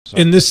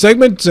In this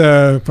segment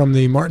from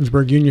the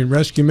Martinsburg Union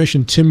Rescue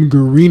Mission, Tim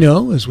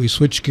Guerino, as we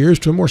switch gears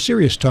to a more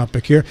serious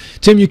topic here.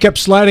 Tim, you kept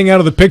sliding out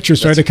of the picture,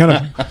 so I had to kind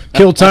of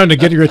kill time to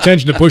get your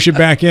attention to push it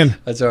back in.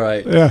 That's all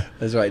right. Yeah.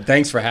 That's all right.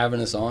 Thanks for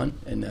having us on,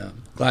 and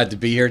glad to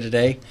be here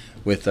today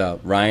with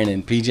Ryan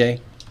and PJ.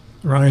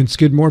 Ryan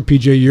Skidmore,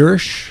 PJ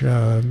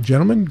Yurish.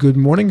 Gentlemen, good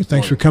morning.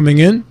 Thanks for coming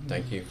in.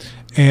 Thank you.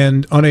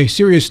 And on a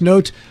serious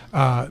note,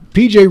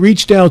 PJ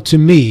reached out to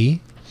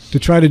me to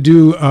try to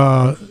do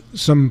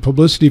some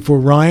publicity for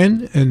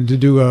Ryan and to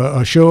do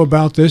a show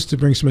about this, to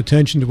bring some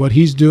attention to what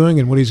he's doing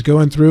and what he's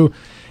going through.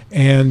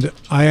 And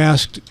I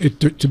asked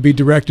it to be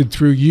directed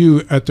through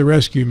you at the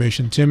rescue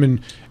mission, Tim,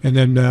 and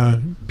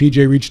then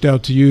PJ reached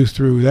out to you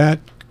through that.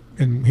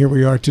 And here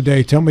we are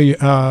today. Tell me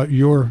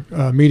your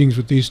meetings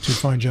with these two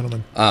fine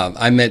gentlemen.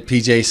 I met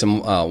PJ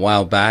some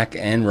while back,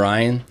 and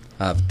Ryan.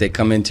 They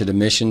come into the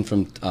mission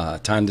from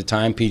time to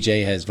time.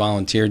 PJ has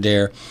volunteered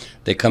there.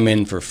 They come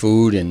in for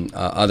food and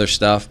other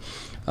stuff.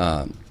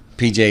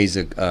 PJ's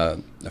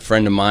a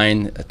friend of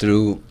mine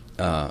through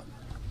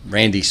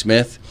Randy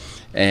Smith,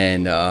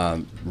 and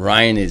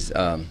Ryan is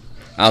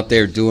out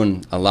there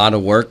doing a lot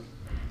of work,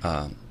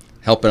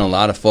 helping a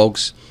lot of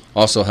folks.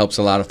 Also helps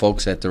a lot of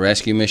folks at the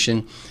rescue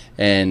mission,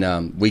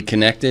 and we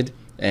connected.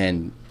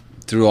 And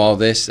through all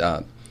this,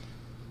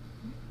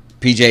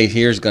 PJ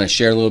here is going to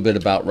share a little bit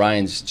about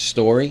Ryan's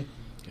story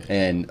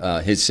and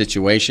his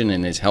situation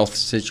and his health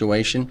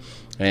situation.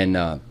 And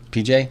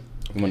PJ,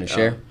 you want to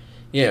share?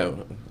 Yeah,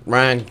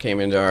 Ryan came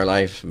into our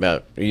life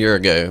about a year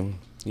ago.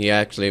 He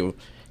actually, him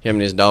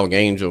and his dog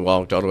Angel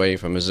walked all the way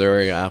from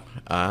Missouri,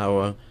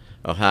 Iowa,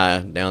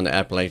 Ohio, down the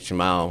Appalachian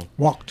Mile.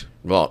 Walked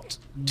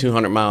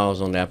 200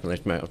 miles on the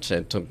Appalachian Mile.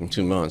 Said it took him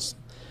 2 months.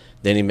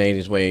 Then he made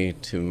his way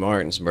to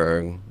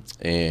Martinsburg,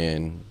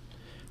 and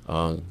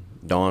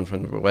Dawn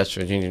from the West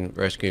Virginia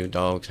Rescue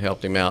Dogs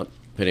helped him out,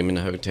 put him in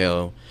the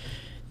hotel.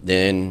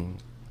 Then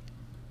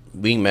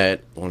we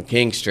met on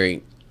King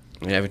Street,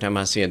 and every time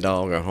I see a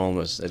dog or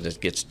homeless, it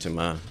just gets to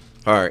my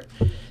heart.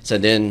 So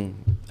then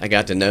I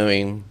got to know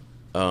him,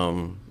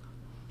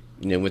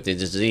 with the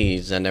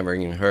disease. I never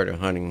even heard of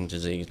Huntington's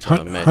disease.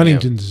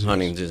 Huntington's disease.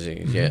 Huntington's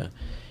disease, yeah.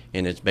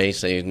 And it's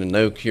basically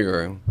no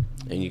cure,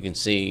 and you can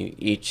see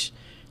each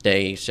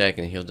day, each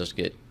second, he'll just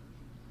get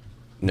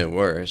no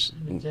worse.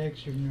 It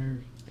attacks your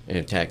nerves. It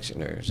attacks your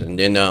nerves. And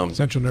then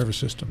central nervous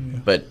system.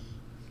 Yeah. But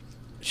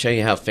show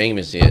you how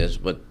famous he is.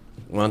 But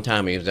one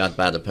time he was out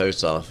by the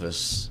post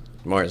office,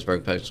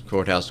 Martinsburg Post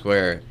Courthouse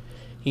Square.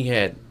 He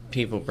had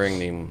people bring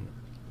him,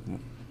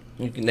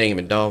 you can name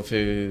it, dog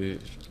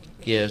food,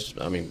 gifts,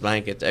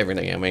 blankets,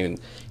 everything.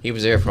 He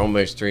was there for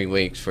almost 3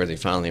 weeks before they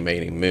finally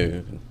made him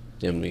move.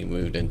 Then we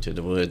moved into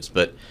the woods.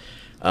 But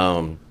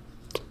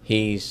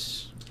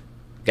he's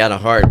got a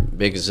heart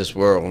big as this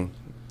world.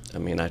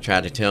 I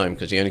tried to tell him,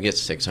 because he only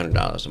gets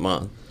 $600 a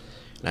month.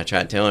 And I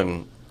tried to tell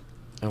him,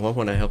 I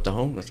want to help the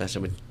homeless. I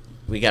said,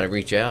 we got to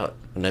reach out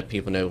and let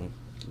people know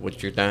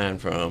what you're dying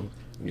from.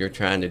 You're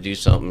trying to do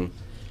something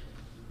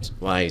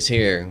while he's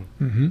here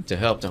to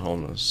help the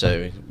homeless.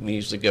 So we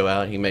usually go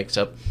out, he makes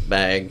up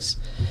bags,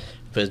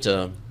 puts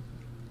a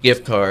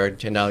gift card,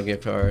 $10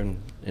 gift card,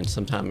 and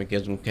sometimes he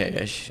gives them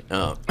cash.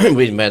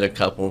 We met a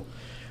couple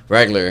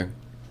regular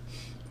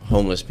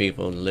homeless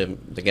people.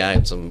 The guy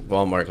at some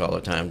Walmart all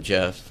the time,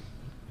 Jeff,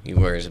 he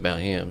worries about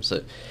him.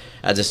 So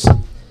I just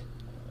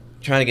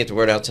trying to get the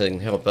word out so they can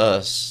help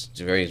us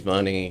to raise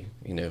money,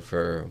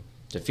 to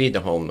feed the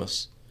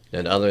homeless.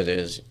 Then the other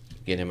is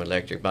get him an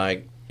electric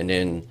bike, and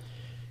then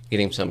get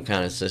him some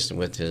kind of system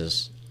with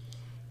his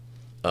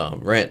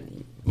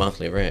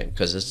monthly rent,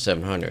 because it's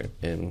 $700.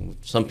 And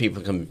some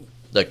people,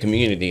 the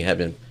community, have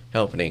been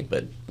helping him,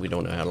 but we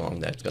don't know how long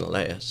that's going to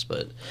last.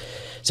 But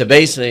so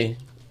basically,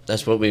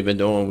 that's what we've been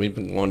doing. We've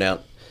been going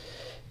out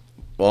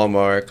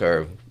Walmart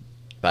or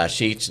by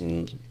Sheets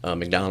and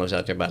McDonald's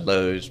out there by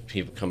Lowe's,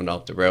 people coming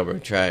off the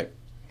railroad track.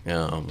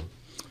 Or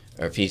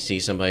if you see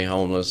somebody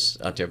homeless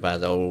out there by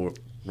the old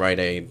Rite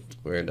Aid,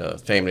 where the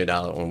Family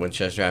Dollar on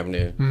Winchester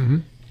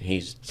Avenue,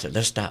 he said,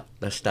 let's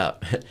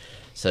stop.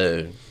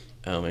 So,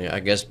 I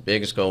guess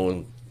biggest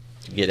goal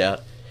to get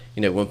out,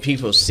 when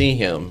people see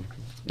him,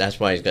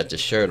 that's why he's got the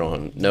shirt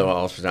on, no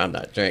officer, I'm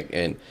not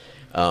drinking.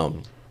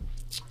 And,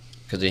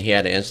 because he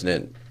had an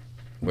incident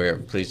where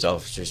police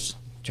officers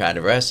tried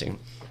to arrest him.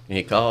 And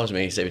he calls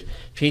me, he said,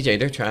 PJ,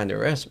 they're trying to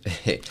arrest me.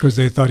 Because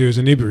they thought he was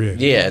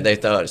inebriated. Yeah, they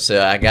thought.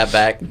 So I got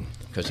back,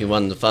 because he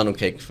wanted the funnel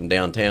cake from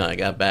downtown. I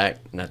got back,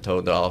 and I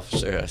told the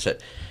officer, I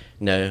said,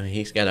 no,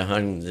 he's got a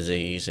Huntington's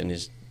disease, and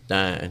he's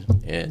dying.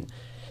 And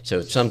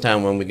so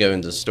sometime when we go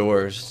into the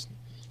stores,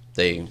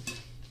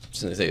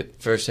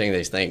 first thing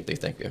they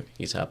think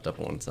he's hopped up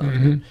on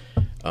something.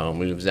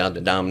 We was out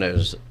to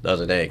Domino's the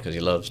other day, because he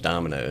loves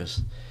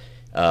Domino's.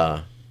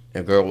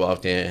 A girl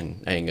walked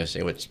in, I ain't gonna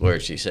say which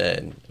word she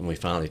said, and we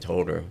finally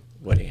told her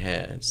what he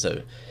had.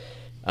 So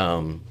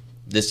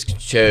this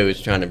show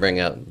is trying to bring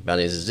out about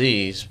his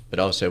disease, but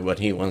also what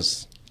he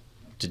wants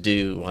to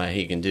do, why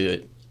he can do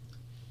it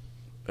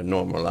a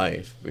normal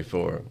life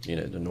before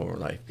the normal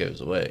life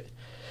goes away.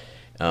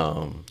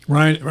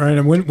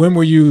 Ryan, when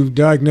were you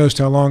diagnosed?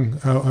 How long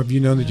have you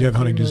known that you have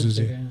Huntington's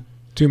disease? Ago.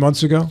 2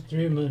 months ago?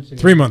 3 months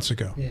ago. 3 months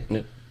ago. Yeah.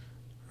 Yep.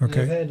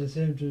 Okay. I've had the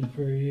symptoms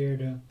for a year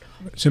though.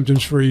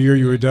 Symptoms for a year.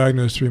 You were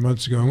diagnosed 3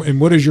 months ago.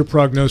 And what is your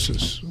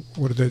prognosis?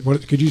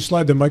 Could you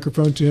slide the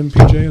microphone to him,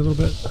 PJ, a little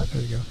bit?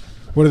 There you go.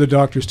 What are the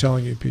doctors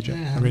telling you, PJ?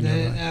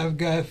 I've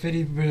got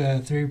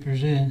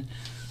 53%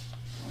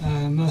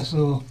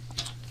 muscle.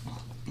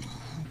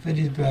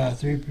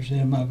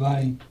 53% of my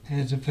body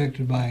is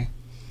affected by.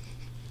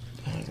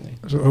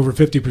 So over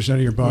 50%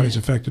 of your body is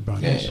affected by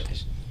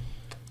this.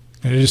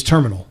 And it is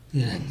terminal.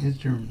 Yeah, it's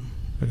terminal.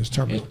 It is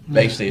terminal.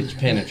 Basically, it's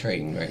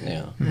penetrating right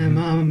now. And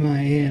Mom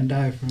might and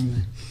die from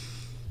it.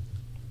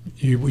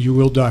 You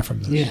will die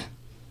from this. Yeah.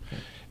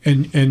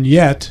 And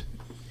yet,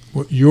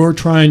 you're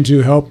trying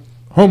to help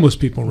homeless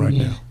people right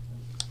now.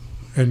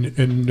 And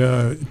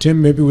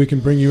Tim, maybe we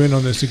can bring you in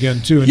on this again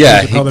too. In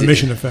terms of how the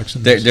mission affects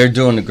them. They're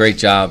doing a great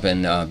job,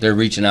 and they're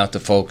reaching out to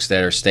folks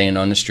that are staying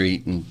on the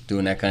street and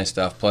doing that kind of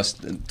stuff. Plus,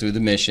 through the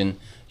mission,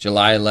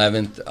 July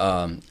 11th,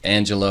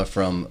 Angela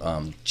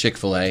from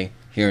Chick-fil-A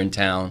here in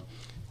town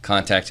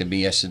contacted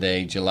me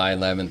yesterday. July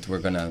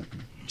 11th,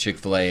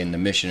 Chick-fil-A and the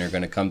mission are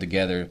going to come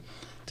together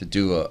to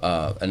do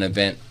an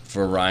event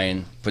for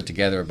Ryan. Put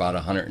together about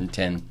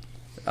 110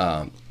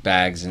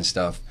 bags and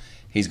stuff.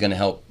 He's going to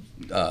help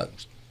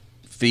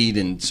feed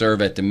and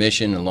serve at the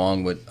mission,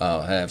 along with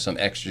have some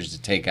extras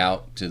to take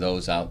out to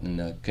those out in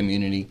the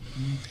community.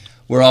 Mm-hmm.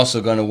 We're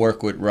also going to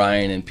work with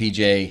Ryan and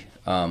PJ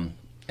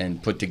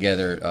and put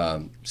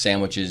together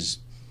sandwiches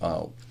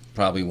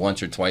probably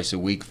once or twice a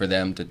week for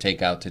them to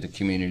take out to the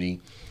community,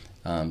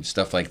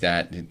 stuff like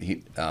that.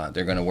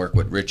 They're going to work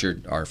with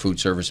Richard, our food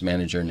service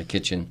manager in the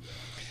kitchen.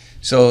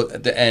 So,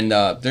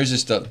 there's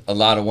just a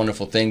lot of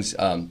wonderful things.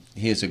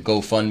 He has a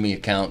GoFundMe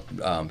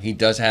account. He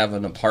does have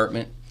an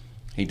apartment.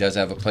 He does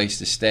have a place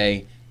to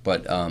stay,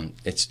 but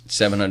it's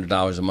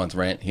 $700 a month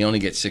rent. He only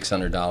gets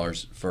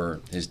 $600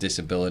 for his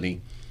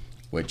disability,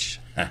 which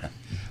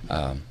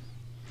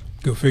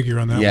go figure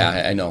on that. Yeah,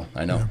 one.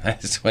 I know. Yeah.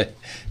 That's what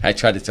I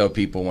try to tell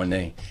people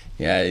when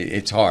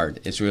it's hard.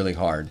 It's really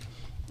hard.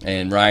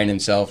 And Ryan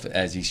himself,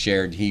 as he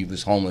shared, he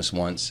was homeless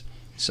once,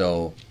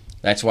 so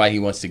that's why he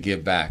wants to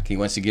give back. He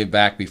wants to give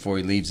back before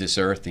he leaves this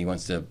earth. He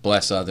wants to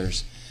bless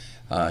others.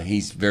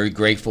 He's very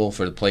grateful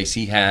for the place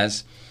he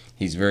has.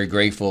 He's very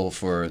grateful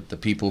for the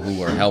people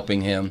who are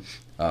helping him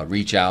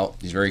reach out.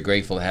 He's very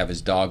grateful to have his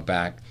dog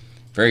back.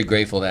 Very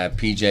grateful to have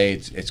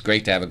PJ. It's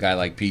great to have a guy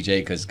like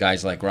PJ, because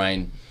guys like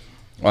Ryan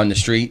on the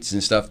streets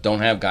and stuff don't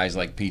have guys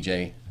like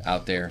PJ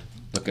out there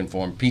looking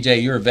for him.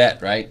 PJ, you're a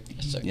vet, right?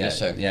 Yes,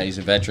 sir. Yeah, he's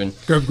a veteran.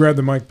 Go grab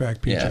the mic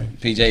back, PJ. Yeah,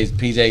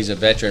 PJ's a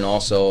veteran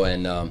also,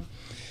 and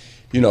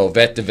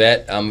vet to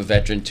vet. I'm a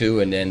veteran too,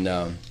 and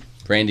then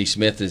Randy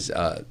Smith has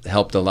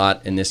helped a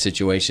lot in this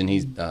situation.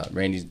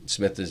 Randy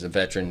Smith is a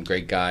veteran,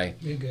 great guy.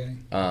 Good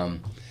guy.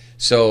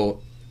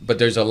 But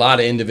there's a lot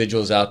of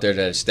individuals out there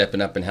that are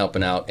stepping up and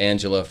helping out.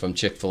 Angela from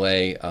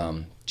Chick-fil-A,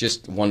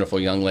 just a wonderful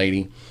young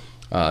lady.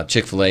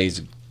 Chick-fil-A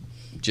is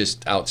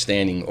just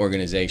outstanding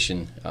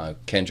organization.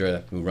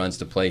 Kendra, who runs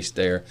the place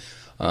there,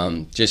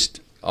 just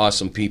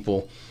awesome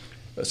people.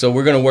 So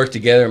we're going to work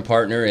together and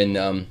partner,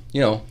 and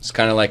it's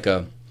kind of like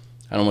I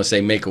don't want to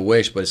say make a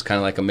wish, but it's kind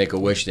of like a make a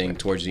wish thing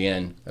towards the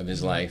end of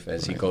his life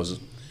as he goes,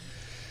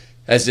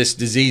 as this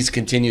disease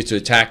continues to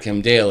attack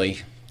him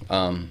daily.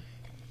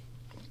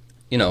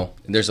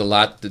 There's a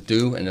lot to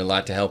do and a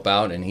lot to help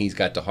out, and he's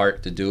got the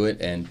heart to do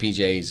it. And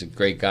PJ is a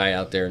great guy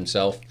out there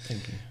himself,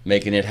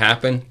 making it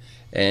happen.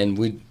 And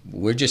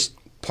we're just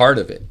part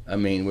of it. I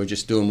mean, we're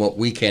just doing what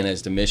we can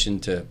as the mission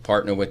to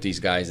partner with these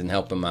guys and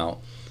help them out.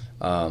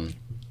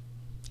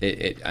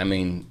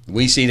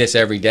 We see this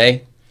every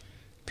day.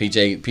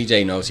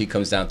 PJ knows. He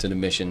comes down to the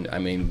mission. I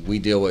mean, we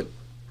deal with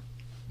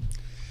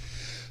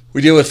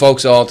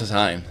folks all the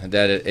time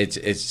that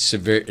it's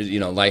severe,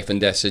 life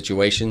and death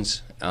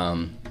situations.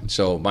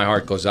 So my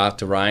heart goes out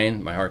to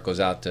Ryan. My heart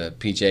goes out to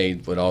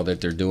PJ with all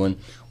that they're doing.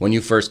 When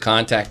you first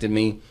contacted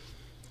me,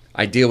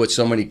 I deal with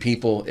so many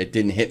people. It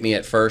didn't hit me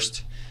at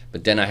first,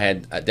 but then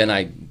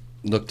I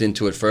looked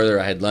into it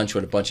further. I had lunch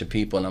with a bunch of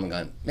people, and I'm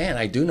going, man,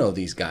 I do know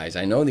these guys.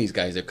 I know these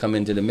guys that come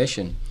into the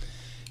mission.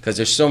 Because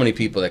there's so many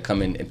people that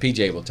come in, and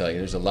PJ will tell you,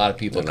 there's a lot of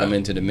people that come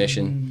into the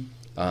mission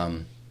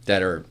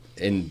that are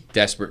in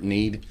desperate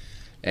need,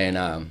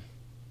 and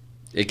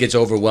it gets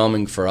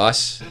overwhelming for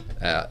us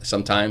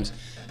sometimes,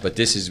 but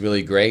this is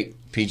really great.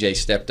 PJ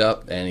stepped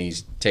up, and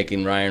he's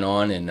taking Ryan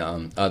on and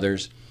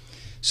others.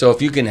 So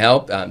if you can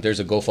help,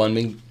 there's a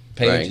GoFundMe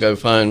page. Right,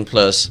 GoFund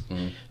plus,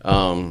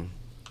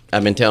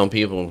 I've been telling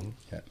people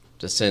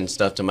to send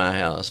stuff to my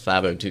house,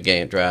 502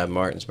 Gant Drive,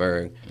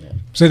 Martinsburg. Yeah.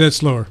 Say that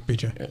slower,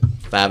 PJ.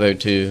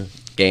 502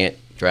 Gant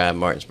Drive,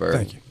 Martinsburg.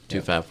 Thank you.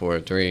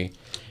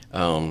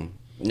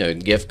 25403.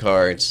 Gift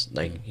cards,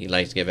 like he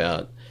likes to give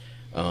out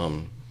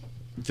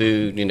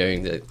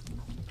food,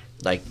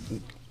 like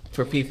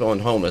for people on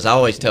homeless. I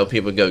always tell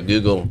people to go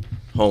Google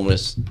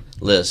homeless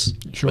list,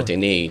 what they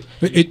need.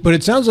 But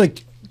it sounds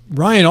like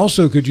Ryan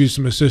also could use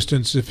some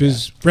assistance if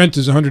his rent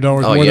is $100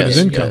 more than his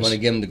income. I want to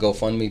give him the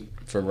GoFundMe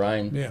for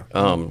Ryan? Yeah.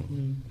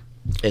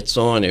 It's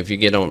on. If you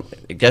get on,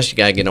 I guess you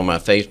gotta get on my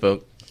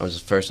Facebook. It was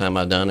the first time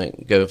I done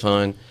it.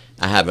 GoFund.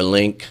 I have a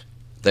link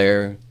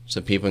there,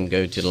 so people can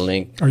go to the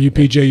link. Are you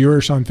PJ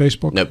Yurish on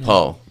Facebook? No,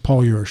 Paul.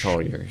 Paul Yurish. Paul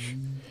Yurish.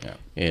 Yeah.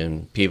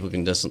 And people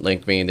can just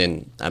link me. And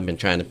then I've been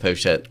trying to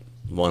post that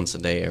once a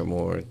day or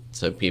more,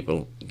 so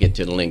people get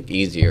to the link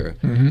easier.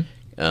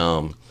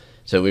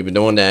 So we've been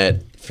doing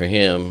that for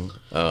him.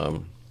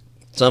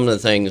 Some of the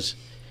things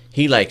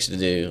he likes to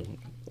do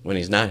when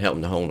he's not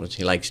helping the homeless,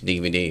 he likes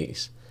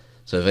DVDs.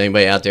 So if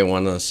anybody out there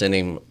wants to send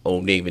him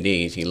old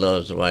DVDs, he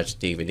loves to watch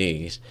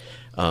DVDs.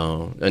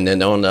 And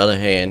then on the other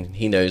hand,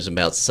 he knows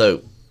about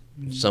soap.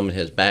 Some of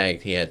his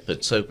bags he had to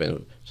put soap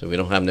in, so we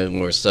don't have no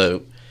more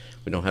soap.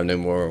 We don't have no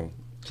more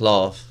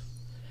cloth,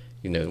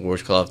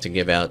 washcloth to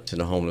give out to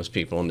the homeless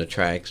people on the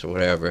tracks or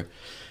whatever.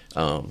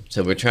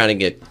 So we're trying to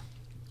get,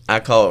 I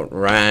call it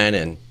Ryan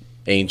and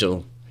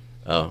Angel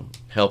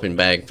helping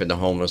bag for the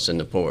homeless and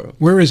the poor.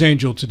 Where is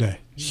Angel today?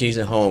 She's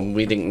at home.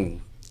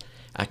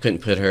 I couldn't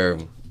put her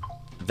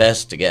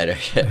vest together.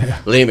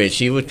 Believe me,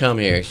 she would come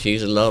here.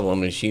 She's a love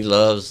woman. She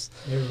loves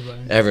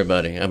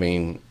everybody. I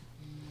mean,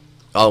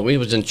 we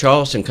was in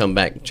Charleston, come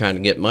back trying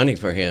to get money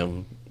for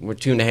him. We're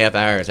 2.5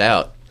 hours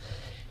out,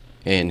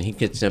 and he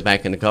gets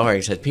back in the car.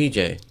 He said,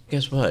 "PJ,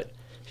 guess what?"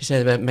 He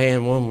said, "That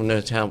man, woman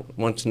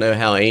wants to know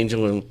how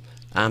Angel and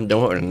I'm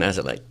doing." And I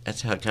said,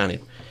 that's how kind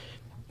of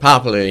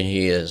popular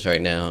he is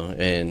right now.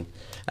 And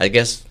I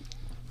guess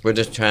we're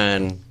just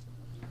trying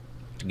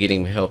to get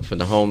him help for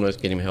the homeless,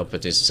 get him help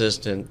with his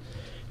assistant,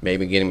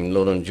 maybe get him a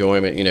little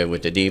enjoyment,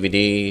 with the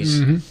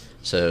DVDs.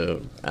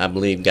 So I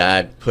believe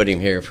God put him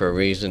here for a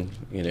reason,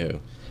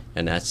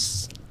 and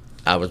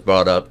I was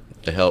brought up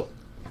to help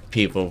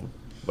people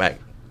back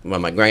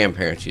when my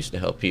grandparents used to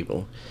help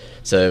people.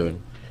 So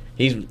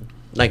he's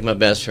like my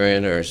best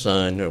friend or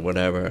son or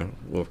whatever.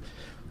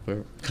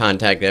 We're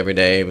contact every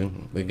day.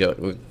 We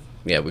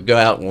go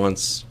out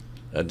once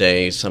a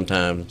day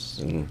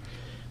sometimes,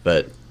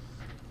 but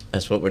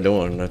that's what we're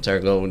doing. That's our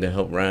goal, to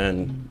help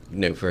Ryan,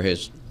 for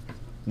his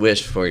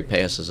wish before he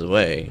passes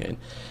away. And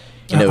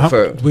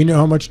do we know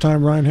how much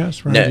time Ryan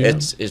has? No,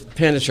 it's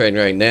penetrating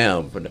right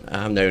now, but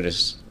I've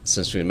noticed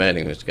since we met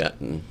him, it's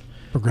gotten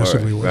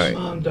progressively worse. Right. My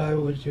mom died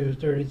when she was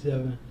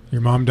 37.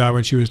 Your mom died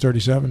when she was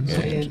 37? Yeah,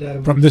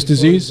 and, from this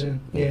disease?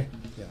 Yeah.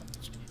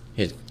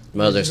 His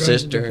mother's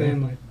sister.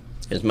 Family.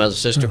 His mother's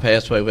sister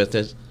passed away with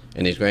it,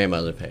 and his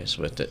grandmother passed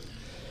with it.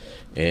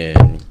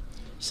 And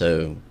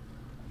so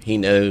he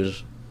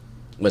knows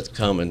what's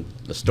coming,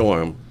 the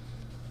storm.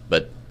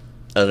 But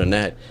other than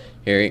that,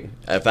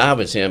 if I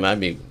was him, I'd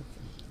be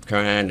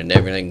crying and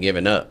everything,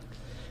 giving up.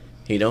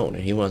 He don't.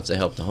 He wants to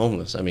help the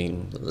homeless. I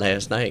mean,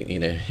 last night, he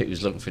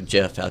was looking for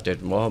Jeff out there at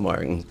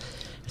Walmart, and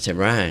I said,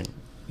 "Ryan,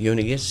 you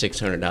only get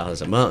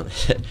 $600 a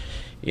month."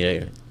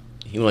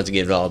 He wants to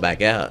get it all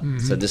back out.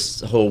 So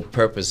this whole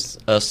purpose,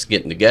 us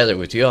getting together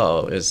with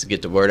y'all, is to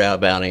get the word out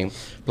about him.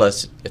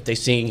 Plus, if they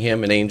see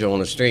him and Angel on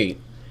the street,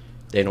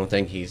 they don't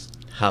think he's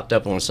hopped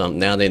up on something.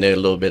 Now they know a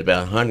little bit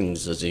about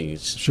Huntington's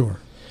disease. Sure.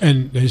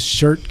 And his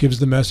shirt gives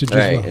the message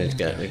Right. as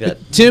well. It's got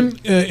Tim,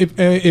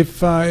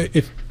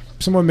 if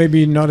someone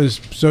maybe not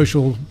as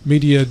social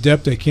media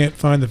adept, they can't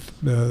find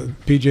the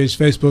PJ's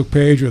Facebook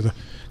page or the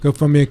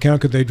GoFundMe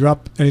account, could they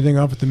drop anything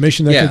off at the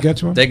mission that could get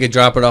to him? They could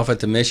drop it off at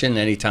the mission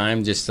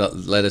anytime. Just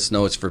let us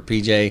know it's for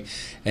PJ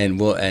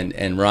and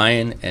and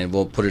Ryan, and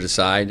we'll put it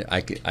aside. I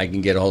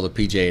can get a hold of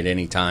PJ at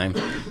any time.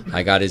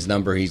 I got his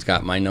number. He's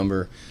got my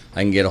number.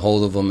 I can get a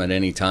hold of him at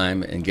any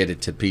time and get it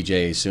to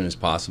PJ as soon as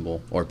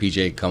possible, or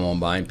PJ come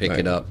on by and pick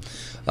it up.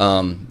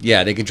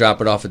 They can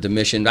drop it off at the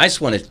mission. I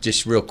just want to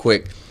just real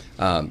quick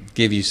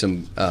give you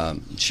some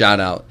shout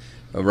out,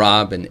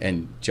 Rob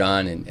and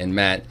John and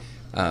Matt.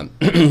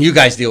 You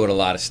guys deal with a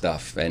lot of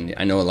stuff, and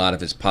I know a lot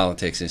of it's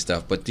politics and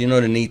stuff, but the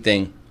neat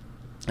thing,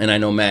 and I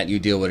know, Matt, you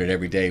deal with it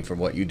every day for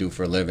what you do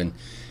for a living,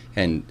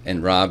 and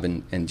Rob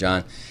and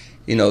John,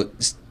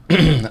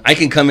 I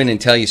can come in and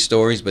tell you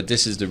stories, but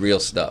this is the real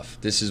stuff.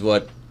 This is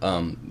what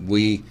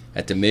we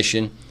at the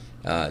mission,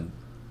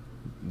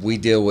 we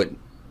deal with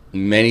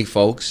many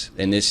folks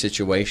in this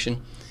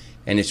situation,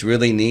 and it's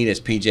really neat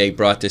as PJ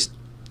brought this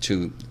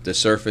to the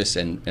surface,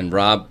 and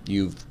Rob,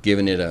 you've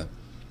given it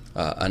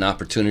an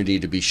opportunity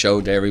to be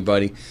showed to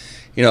everybody.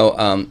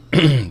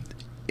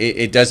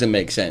 It doesn't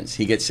make sense.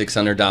 He gets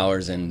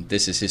 $600, and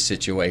this is his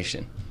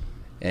situation.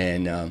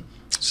 And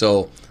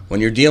so when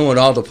you're dealing with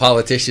all the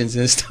politicians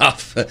and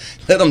stuff,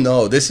 let them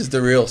know this is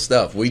the real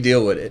stuff. We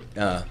deal with it.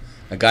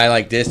 A guy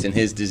like this and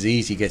his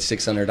disease, he gets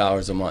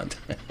 $600 a month.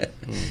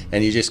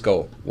 And you just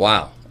go,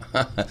 wow.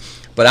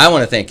 But I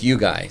want to thank you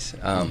guys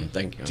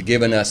thank you. for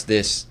giving us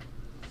this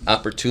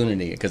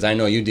opportunity, because I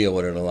know you deal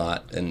with it a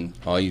lot, and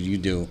all you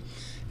do.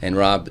 And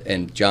Rob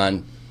and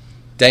John,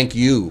 thank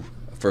you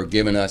for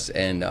giving us,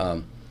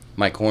 and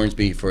Mike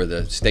Hornsby for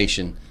the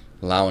station,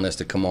 allowing us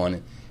to come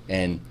on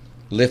and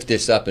lift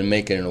this up and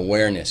make it an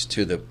awareness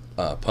to the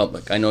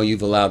public. I know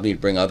you've allowed me to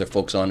bring other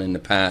folks on in the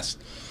past,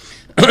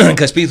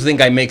 because people think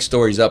I make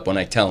stories up when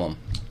I tell them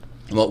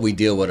what we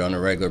deal with on a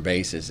regular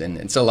basis, and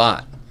it's a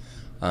lot.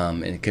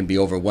 and it can be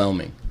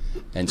overwhelming.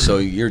 And so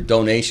your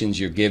donations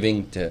you're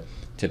giving to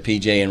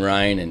PJ and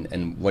Ryan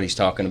and what he's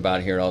talking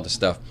about here, all the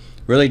stuff,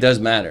 really does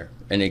matter,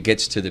 and it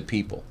gets to the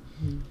people.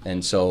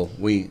 And so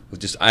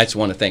I just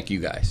want to thank you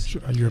guys.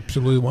 Sure, you're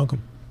absolutely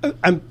welcome.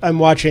 I'm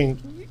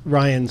watching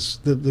Ryan's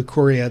the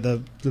Korea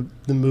the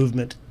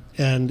movement,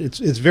 and it's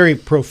very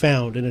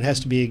profound, and it has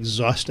to be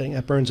exhausting.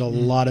 It burns a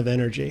lot of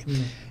energy.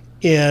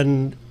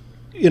 And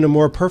in a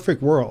more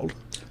perfect world,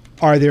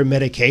 are there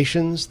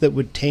medications that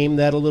would tame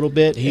that a little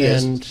bit? He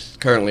is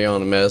currently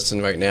on the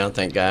medicine right now,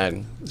 thank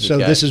God. So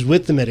this is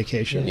with the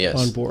medication Yes.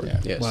 on board. Yeah.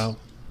 Yes. Wow.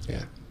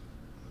 Yeah.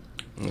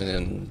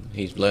 And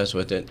he's blessed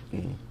with it.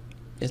 And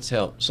it's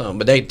helped some.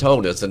 But they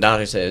told us, the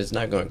doctor said, it's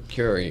not going to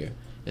cure you.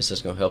 It's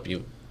just going to help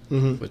you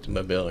with the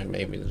mobility,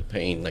 maybe the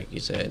pain, like you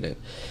said.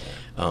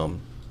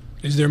 And,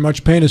 Is there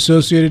much pain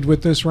associated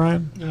with this,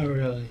 Ryan? Not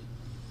really.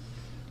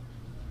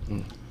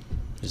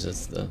 it's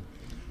just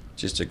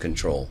Just a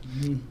control.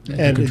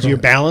 And is your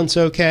balance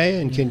okay?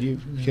 And can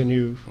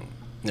you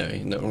no,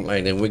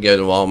 like then we go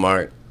to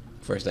Walmart,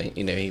 first thing,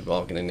 he's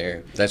walking in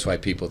there. That's why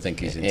people think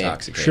he's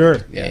intoxicated. Sure.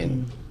 Yeah.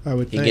 And I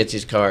would he think. gets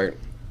his cart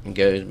and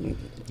goes, and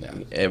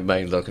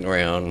everybody looking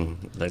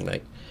around, looking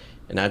like.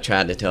 And I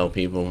tried to tell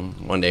people,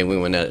 one day we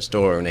went out the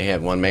store and they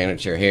had one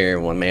manager here,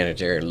 one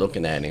manager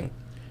looking at him.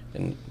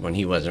 And when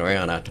he wasn't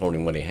around, I told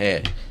him what he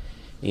had,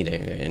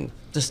 and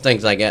just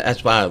things like that.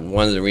 That's why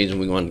one of the reasons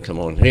we wanted to come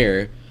on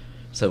here.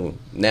 So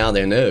now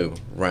they know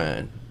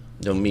Ryan.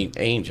 They'll meet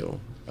Angel.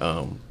 He's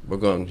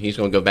going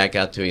to go back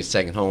out to his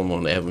second home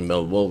on the Evan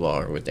Miller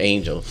Boulevard with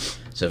Angel.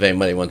 So if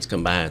anybody wants to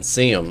come by and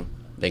see him,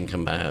 they can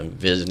come by and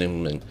visit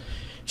him. And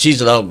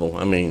she's lovable.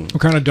 I mean,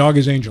 What kind of dog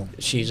is Angel?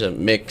 she's a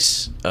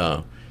mix.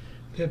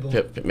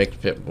 Pitbull.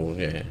 Mixed pit bull,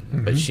 yeah.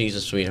 But she's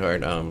a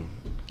sweetheart. I've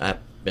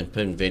been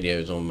putting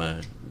videos on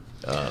my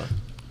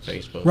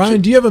Facebook.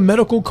 Ryan, do you have a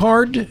medical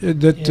card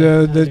that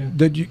Yeah, I do.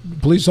 that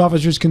police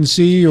officers can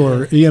see,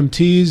 or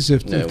EMTs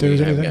if No, there's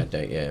we haven't anything? got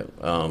that yet.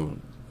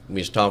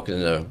 We was talking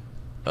to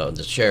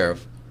the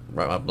sheriff,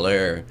 Rob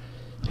Blair.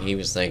 And he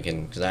was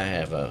thinking, because I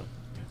have a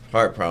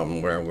heart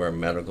problem where we're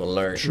medical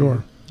alert.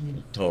 Sure.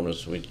 He told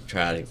us we'd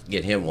try to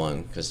get him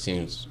one, because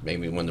seems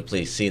maybe when the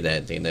police see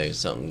that, they know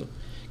something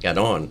got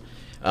on.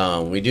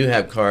 We do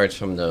have cards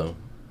from the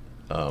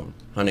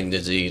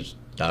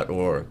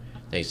huntingdisease.org.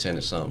 They sent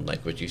us some,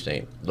 like what you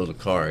say, little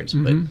cards,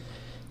 but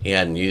he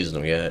hadn't used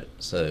them yet.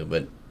 So,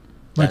 but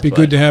Might be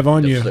that's good to why have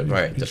on the you.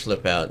 Right, to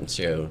flip out and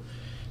show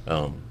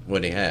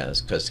what he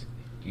has, because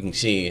you can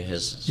see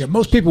his. Yeah,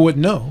 most people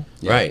wouldn't know.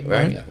 Right,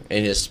 right, Yeah.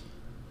 and his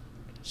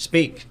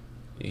speak.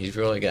 He's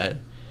really got.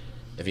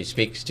 If he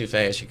speaks too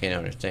fast, you can't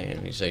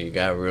understand. So you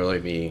gotta really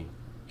be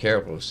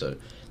careful. So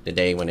the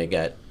day when they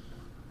got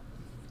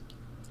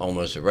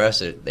almost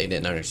arrested, they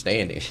didn't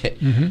understand it.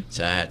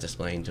 So I had to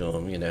explain to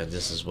them,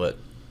 this is what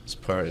is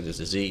part of the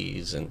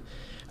disease. And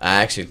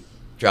I actually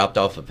dropped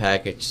off a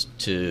package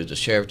to the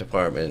sheriff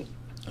department,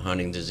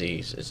 hunting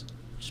disease. It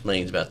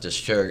explains about this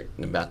shirt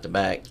and about the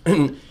back.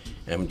 And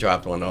I'm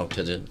dropping one off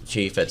to the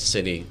chief at the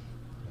city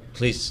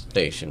police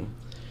station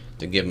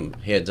to give them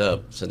heads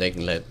up so they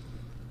can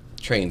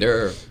train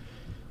their,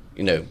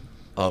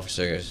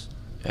 officers,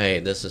 hey,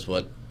 this is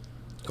what's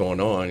going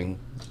on.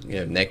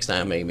 Next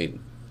time maybe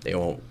they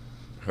won't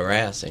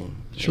harass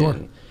him. Sure.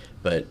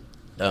 But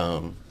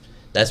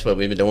that's what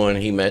we've been doing.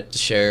 He met the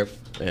sheriff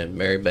and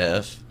Mary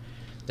Beth.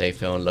 They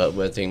fell in love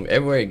with him.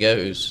 Everywhere he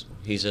goes,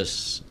 he's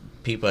just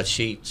people at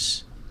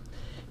Sheets.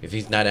 If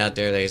he's not out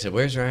there, they say,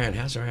 "Where's Ryan?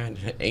 How's Ryan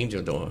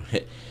Angel doing?"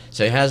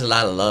 So he has a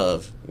lot of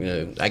love.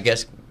 I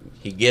guess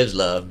he gives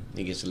love.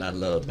 He gets a lot of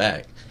love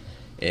back.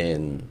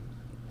 And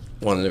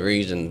one of the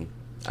reasons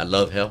I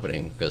love helping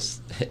him, because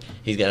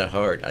he's got a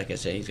heart. Like I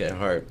said, he's got a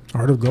heart.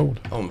 Heart of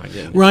gold. Oh my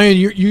goodness. Ryan,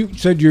 you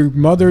said your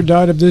mother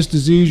died of this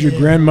disease, your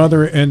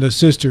grandmother, and a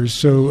sister.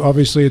 So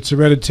obviously it's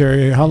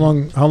hereditary. How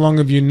long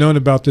have you known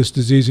about this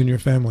disease in your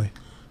family?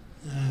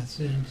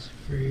 Since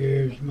for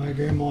years. My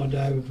grandma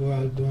died before I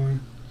was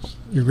born.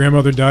 Your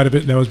grandmother died of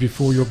it. That was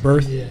before your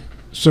birth. Yeah.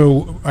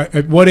 So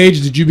at what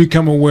age did you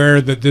become aware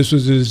that this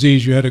was a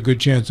disease you had a good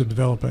chance of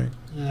developing?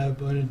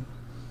 But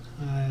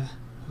I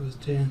was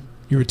 10.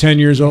 You were 10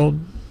 years old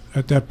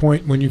at that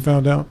point when you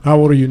found out? How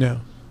old are you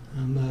now?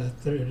 I'm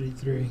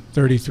 33.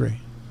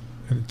 33.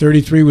 And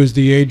 33 was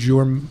the age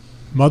your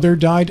mother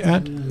died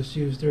at? No,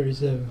 she was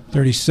 37.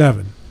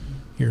 37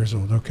 years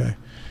old. Okay.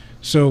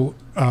 So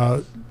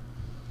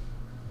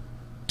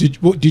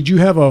did you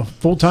have a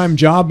full-time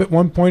job at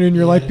one point in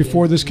your life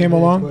before this came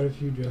along? Quite a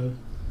few jobs.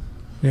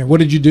 Yeah.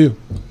 What did you do?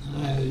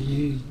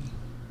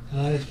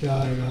 Last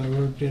job, I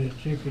worked at a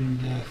chicken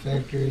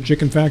factory.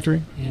 Chicken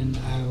factory? In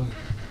Iowa.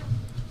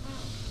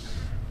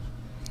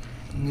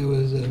 It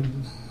was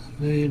 $1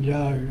 million,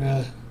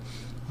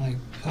 like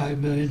 5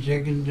 million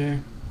chickens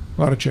there.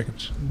 A lot of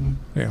chickens.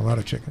 Yeah, a lot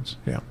of chickens.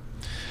 Yeah.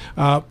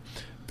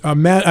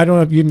 Matt, I don't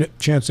know if you have a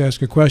chance to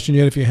ask a question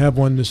yet. If you have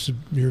one, this is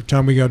your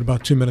time. We got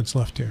about 2 minutes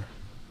left here.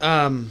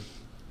 Do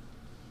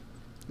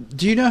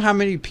you know how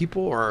many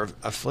people are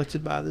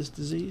afflicted by this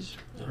disease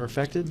or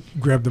affected?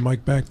 Grab the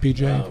mic back,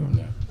 PJ.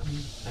 No.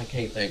 I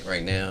can't think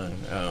right now.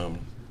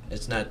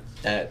 It's not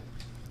that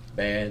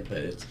bad, but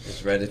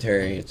it's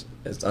hereditary. It's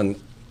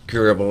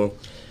uncurable.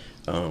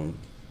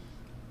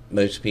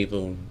 Most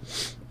people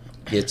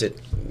gets it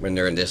when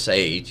they're in this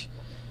age,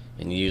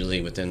 and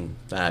usually within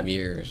 5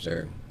 years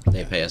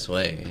they pass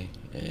away.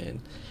 And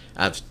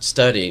I've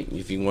studied.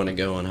 If you want to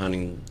go on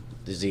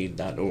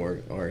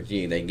huntingdisease.org,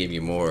 they give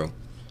you more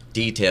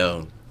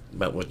detail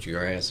about what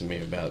you're asking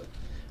me about.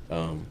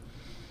 How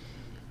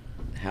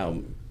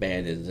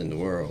bad it is in the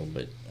world,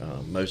 but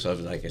most of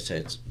it, like I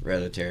said, it's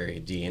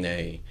hereditary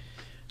DNA.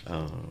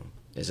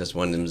 It's just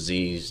one of them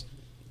diseases.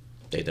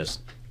 They just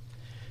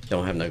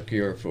don't have no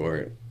cure for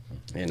it.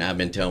 And I've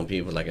been telling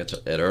people, like I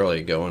said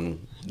earlier, go on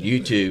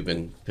YouTube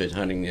and put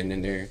Huntington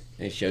in there.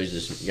 And it shows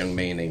this young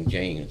man named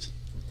James,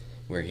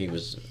 where he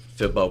was a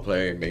football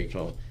player,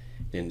 baseball,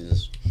 then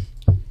just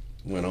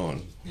went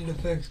on. It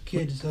affects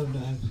kids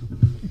sometimes.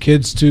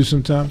 Kids too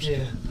sometimes.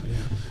 Yeah.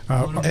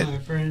 One of my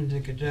friends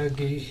in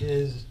Kentucky,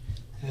 his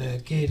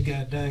kid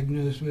got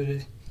diagnosed with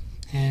it,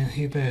 and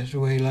he passed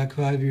away like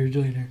 5 years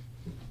later.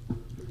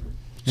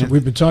 So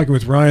we've been talking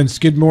with Ryan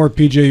Skidmore,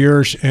 PJ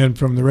Yurish, and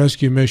from the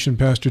rescue mission,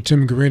 Pastor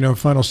Tim Guerino.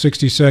 Final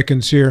 60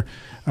 seconds here.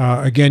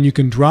 Again, you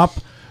can drop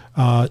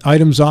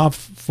items off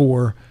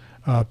for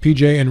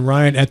PJ and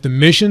Ryan at the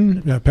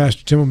mission.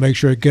 Pastor Tim will make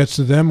sure it gets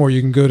to them, or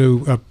you can go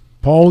to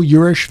Paul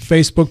Yurish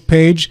Facebook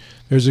page.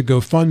 There's a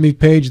GoFundMe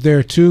page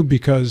there too,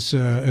 because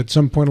at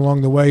some point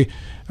along the way,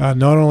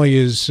 not only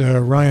is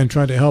Ryan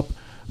trying to help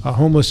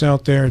homeless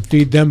out there and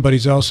feed them, but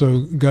he's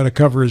also got to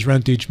cover his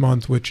rent each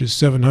month, which is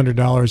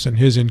 $700, and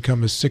his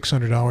income is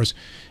 $600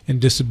 in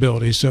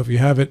disability. So if you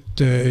have it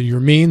in your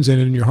means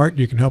and in your heart,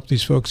 you can help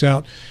these folks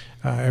out.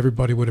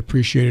 Everybody would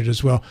appreciate it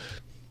as well.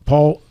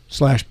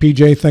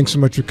 Paul/PJ, thanks so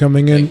much for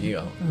coming in. Thank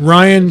you.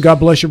 Ryan, God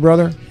bless you,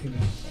 brother.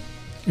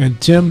 And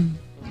Tim,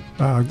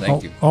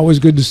 Thank you. always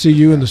good to see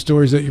you and the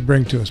stories that you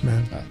bring to us,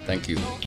 man. Thank you.